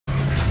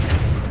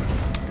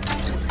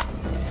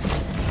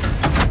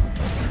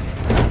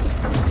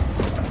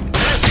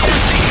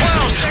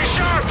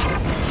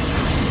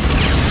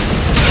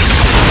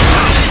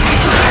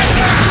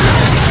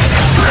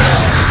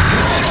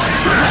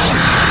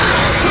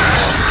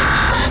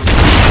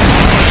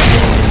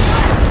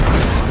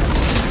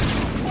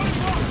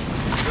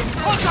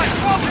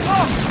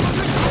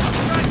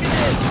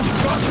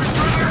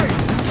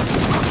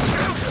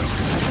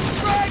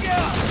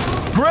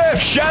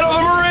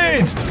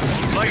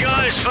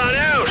guys fan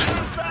out!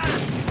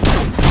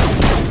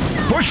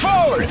 Push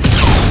forward!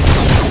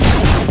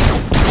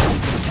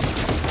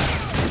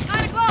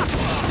 9 o'clock!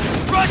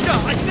 Roger,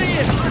 I see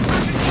it!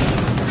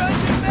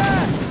 Changing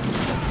back!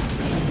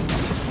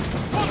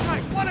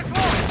 Contact, 1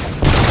 o'clock!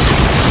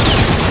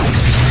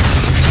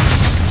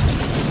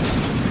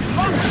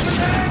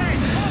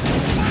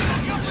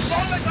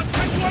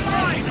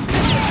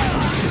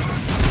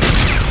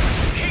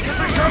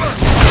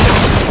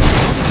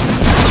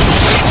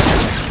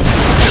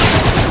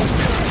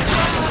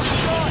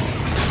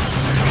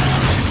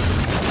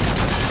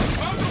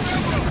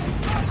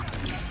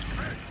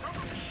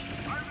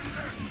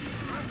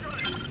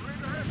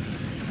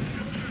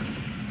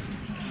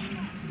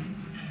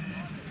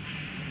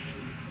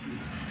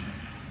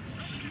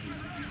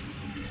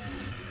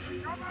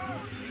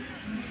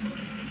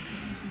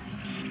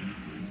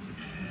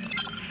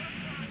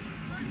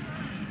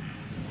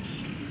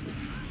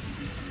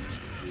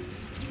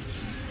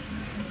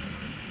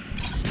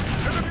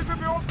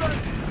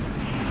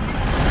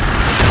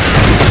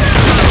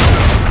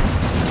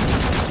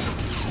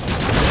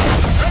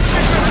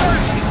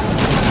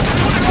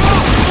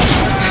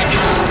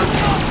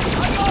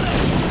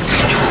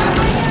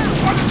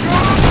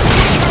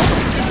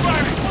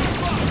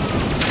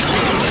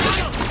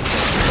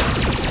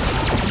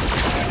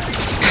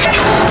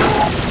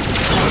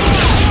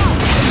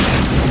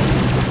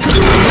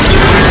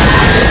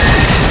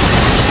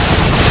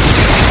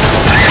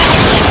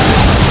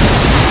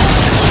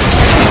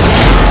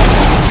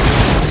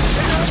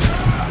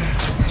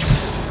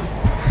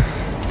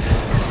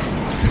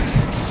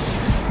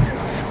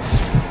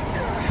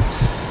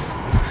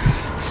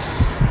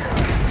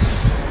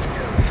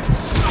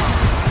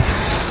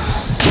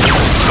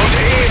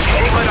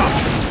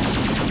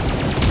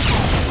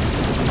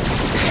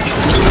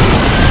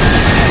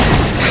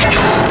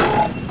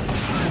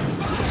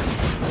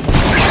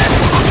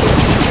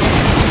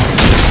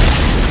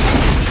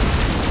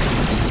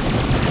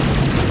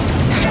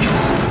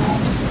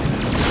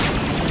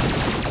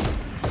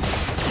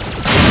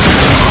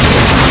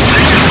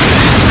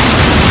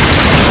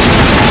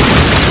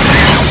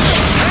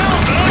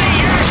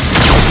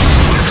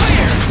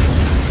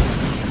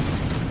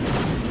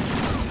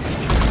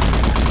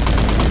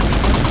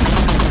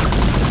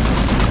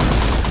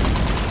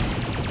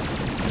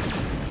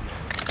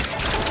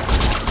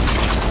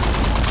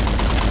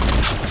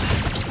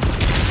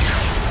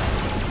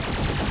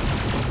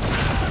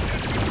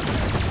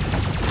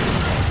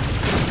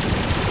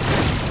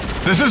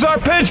 This is our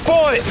pinch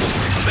point!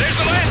 There's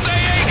the last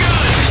AA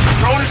gun!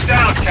 Drone is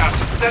down,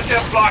 Captain. Set them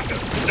blocked them.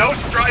 No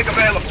strike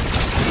available.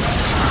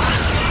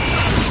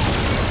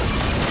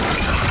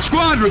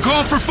 Squadron,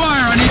 call for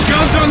fire. I need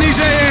guns on these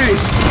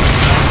AAs.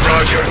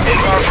 Roger.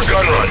 Inbound for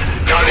gun run.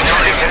 Time to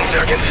target 10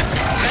 seconds.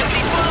 That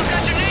C-12's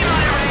got your name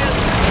on it, Reyes!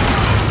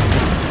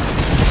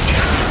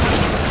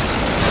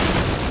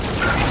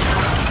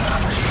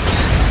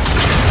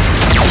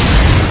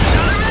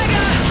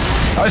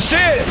 I see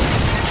it!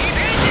 Keep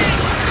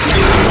hitting!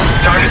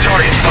 Time to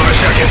target. 5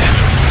 seconds.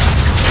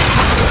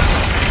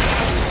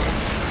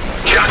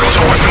 Jackals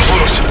are weapons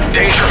loose.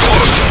 Danger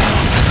close.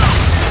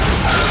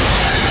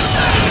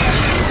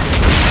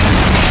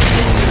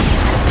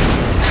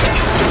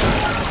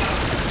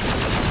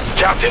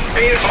 Captain,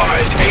 be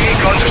advised, AA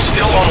guns are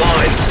still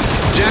online.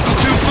 Jackal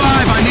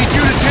 2-5, I need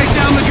you to take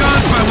down the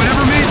guns by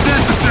whatever means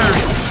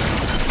necessary.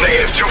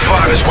 Negative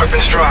 2-5 is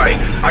weapons dry.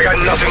 I got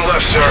nothing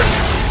left, sir.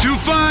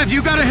 2-5,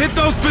 you gotta hit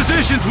those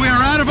positions. We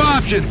are out of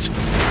options.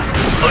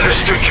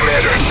 Understood,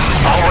 Commander.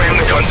 I'll ram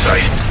the gun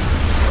site.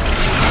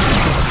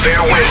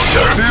 Fair winds,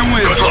 sir. Fair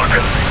winds. Good luck.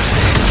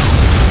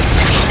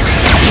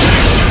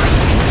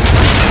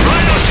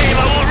 Rhino team,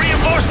 I want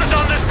reinforcements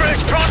on this bridge,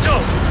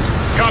 pronto!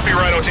 Copy,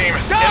 Rhino team.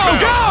 Go,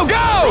 go,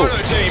 go!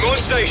 Rhino team, on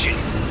station.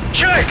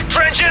 Check,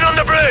 trench in on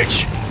the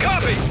bridge.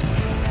 Copy!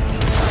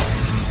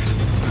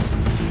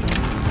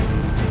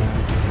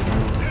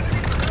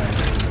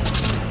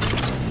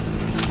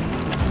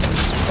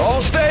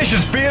 All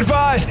stations, be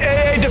advised,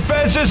 AA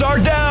defenses are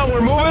down.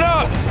 We're moving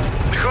up.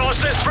 We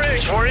cross this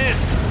bridge, we're in.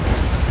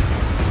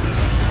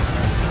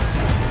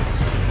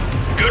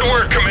 Good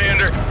work,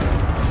 Commander.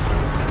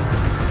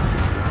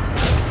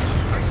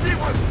 I see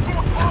one.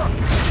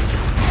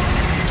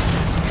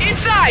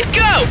 Inside,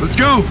 go! Let's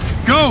go.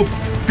 Go.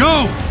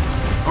 Go.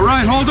 All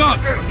right, hold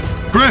up.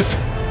 Griff,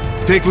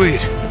 take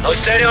lead. I'll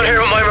stay down here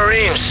with my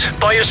Marines.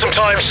 Buy you some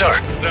time, sir.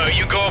 No,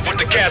 you go up with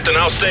the captain,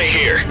 I'll stay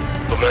here.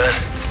 But man,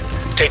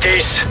 take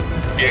these.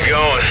 You're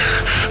going.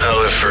 I'll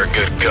live for a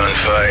good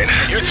gunfight.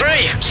 You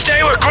three,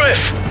 stay with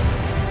Griff.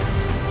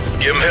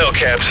 Give him hell,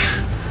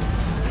 Captain.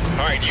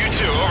 All right, you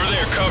two, over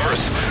there, cover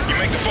us. You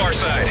make the far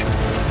side.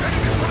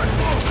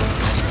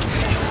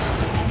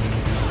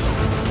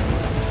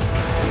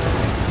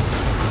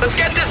 Let's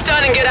get this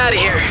done and get out of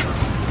here.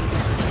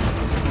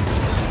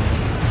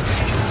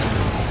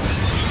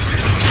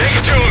 Take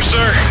it to him,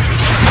 sir.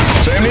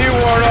 Same to you,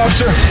 Warrant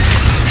Officer.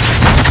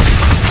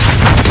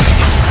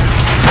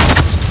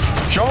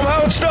 Show them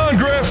how it's done,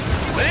 Griff.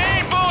 They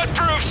ain't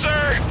bulletproof,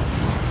 sir.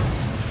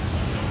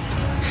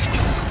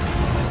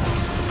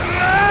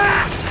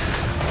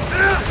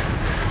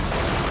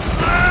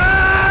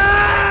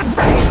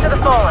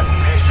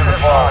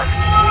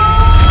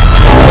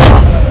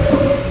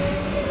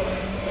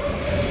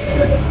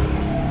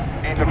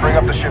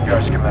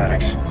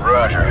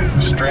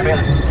 Roger. Streaming?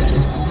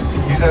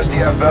 These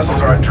SDF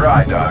vessels are in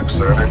dry dock,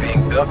 sir. They're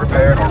being built,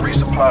 repaired, or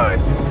resupplied.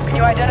 Can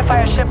you identify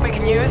a ship we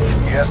can use?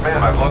 Yes,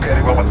 ma'am. I've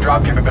located one with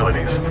drop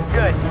capabilities.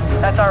 Good.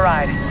 That's our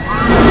ride.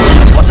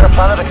 What's our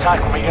plan of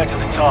attack when we get to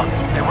the top?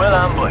 They will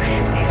ambush.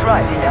 He's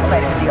right. This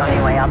elevator was the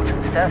only way up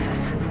from the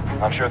surface.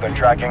 I'm sure they're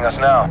tracking us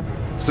now.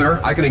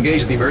 Sir, I can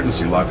engage the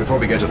emergency lock before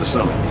we get to the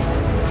summit.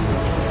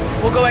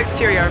 We'll go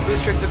exterior. Our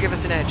boost rigs will give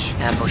us an edge.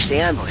 Ambush the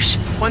ambush.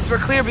 Once we're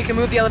clear, we can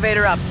move the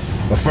elevator up.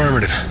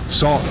 Affirmative.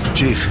 Salt,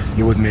 Chief,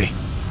 you with me.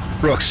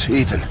 Brooks,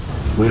 Ethan,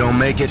 we don't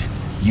make it,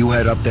 you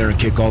head up there and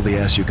kick all the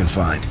ass you can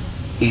find.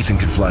 Ethan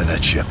can fly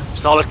that ship.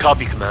 Solid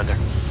copy, Commander.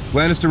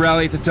 Plan is to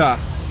rally at the top.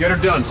 Get her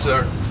done,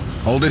 sir.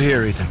 Hold it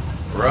here, Ethan.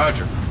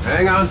 Roger.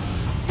 Hang on.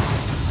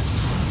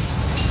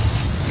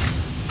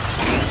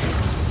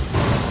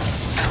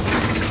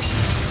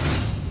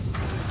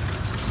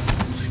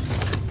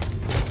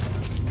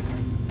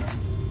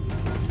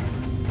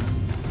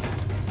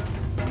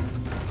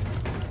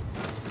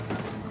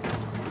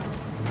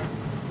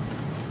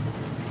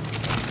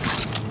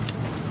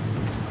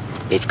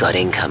 We've got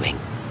incoming.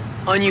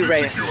 On you,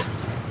 Reyes.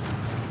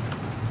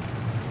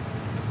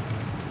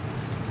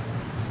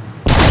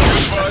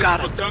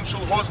 Got him. Potential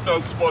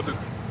hostile spotted.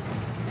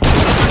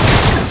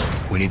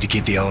 We need to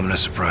keep the element of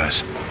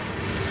surprise.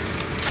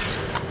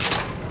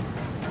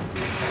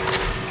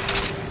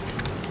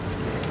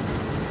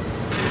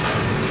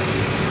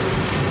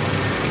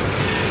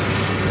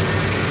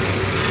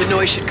 The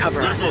noise should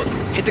cover us.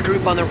 Hit the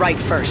group on the right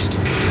first.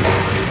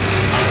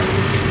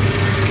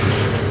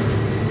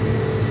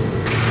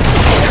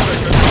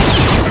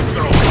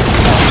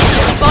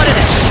 Spotted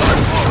it!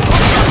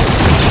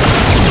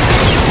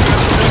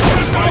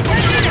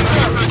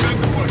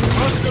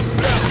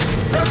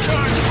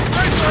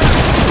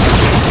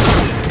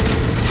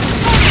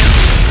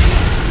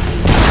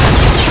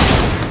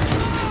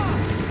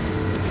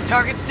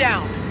 Target's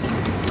down.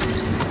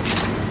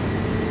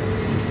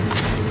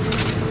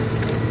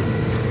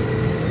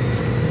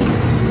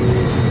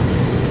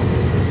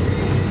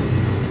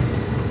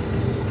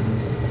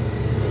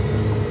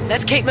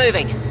 Let's keep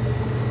moving.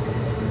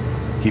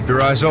 Keep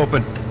your eyes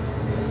open.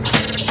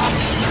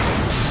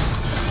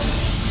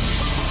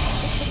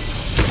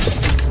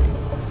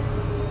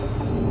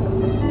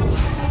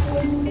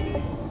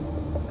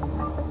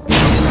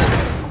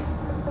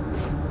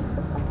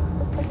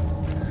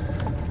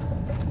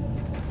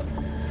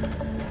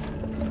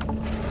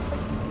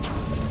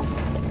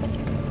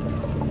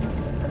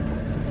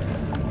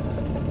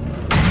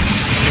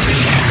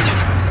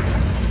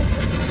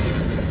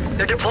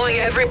 They're deploying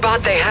every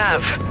bot they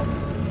have.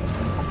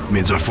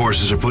 Means our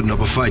forces are putting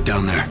up a fight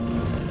down there.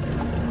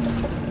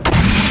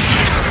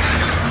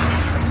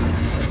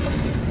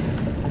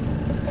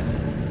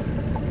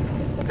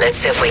 Let's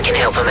see if we can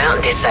help him out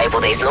and disable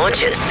these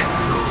launchers.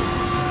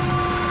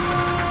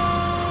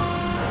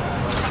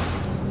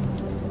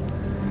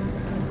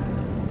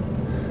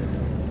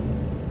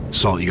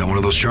 Salt, you got one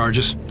of those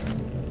charges?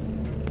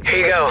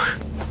 Here you go.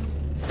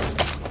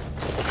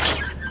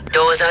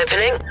 Doors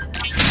opening.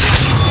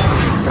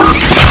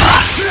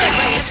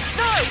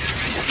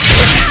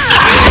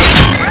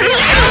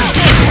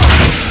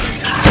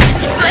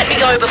 Let me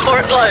go before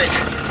it blows.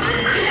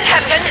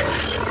 Captain,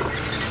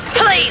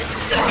 please.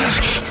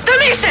 The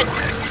mission.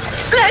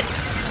 Let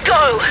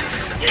go.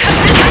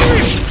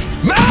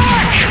 Captain.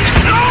 Mac!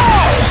 No!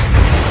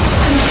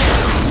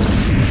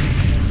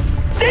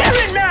 Damn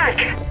it,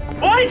 Mac!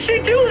 Why'd she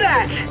do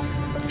that?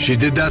 She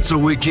did that so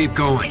we keep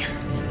going.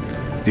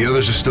 The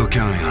others are still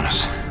counting on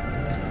us.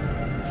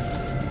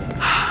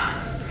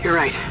 You're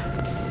right.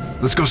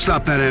 Let's go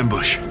stop that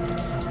ambush.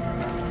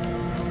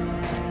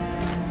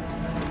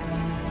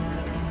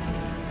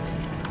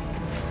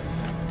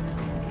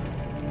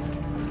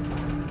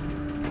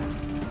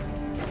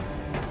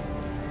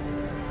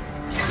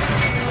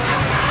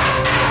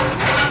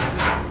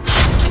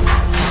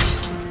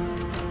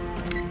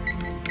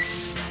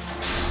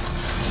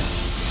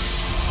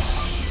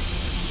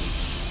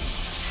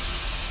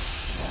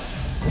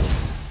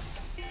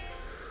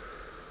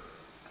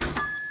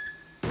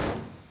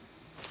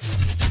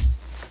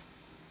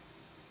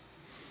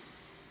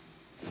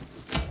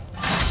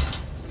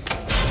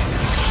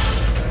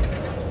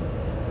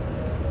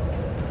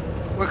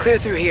 We're clear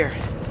through here.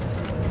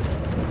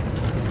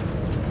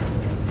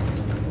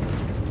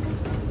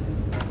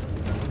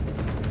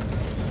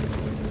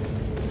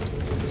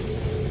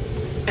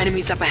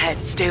 Enemies up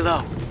ahead. Stay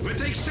low.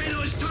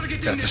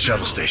 That's a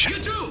shuttle station.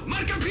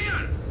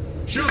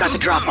 We've got the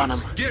drop on them.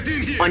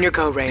 On your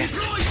go,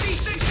 Reyes.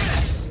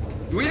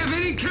 Do we have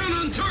any count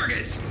on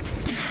targets?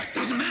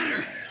 Doesn't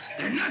matter.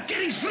 They're not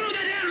getting through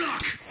that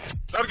airlock.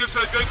 Targets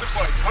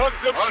identified. Hunt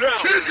them down.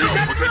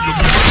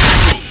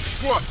 Potential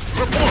SWAT,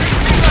 report.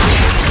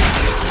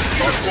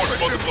 Our force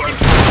multiplier.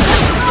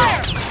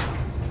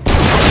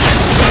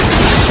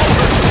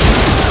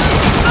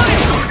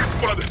 Target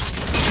spotted.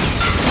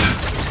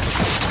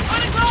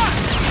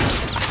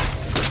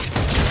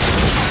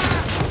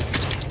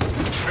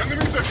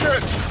 Enemies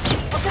ahead.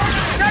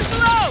 Down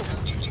below!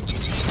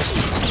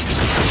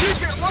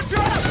 Watch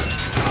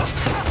out!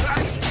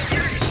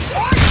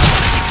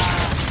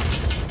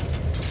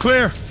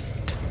 Clear.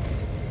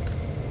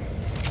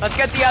 Let's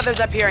get the others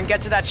up here and get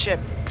to that ship.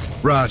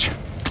 Raj.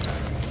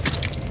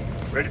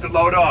 Ready to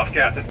load off,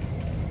 Captain.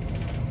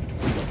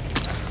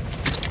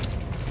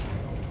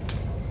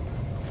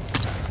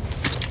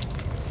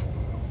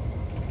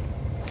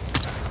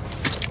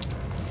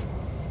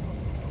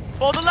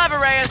 Pull the lever,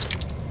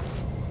 Reyes.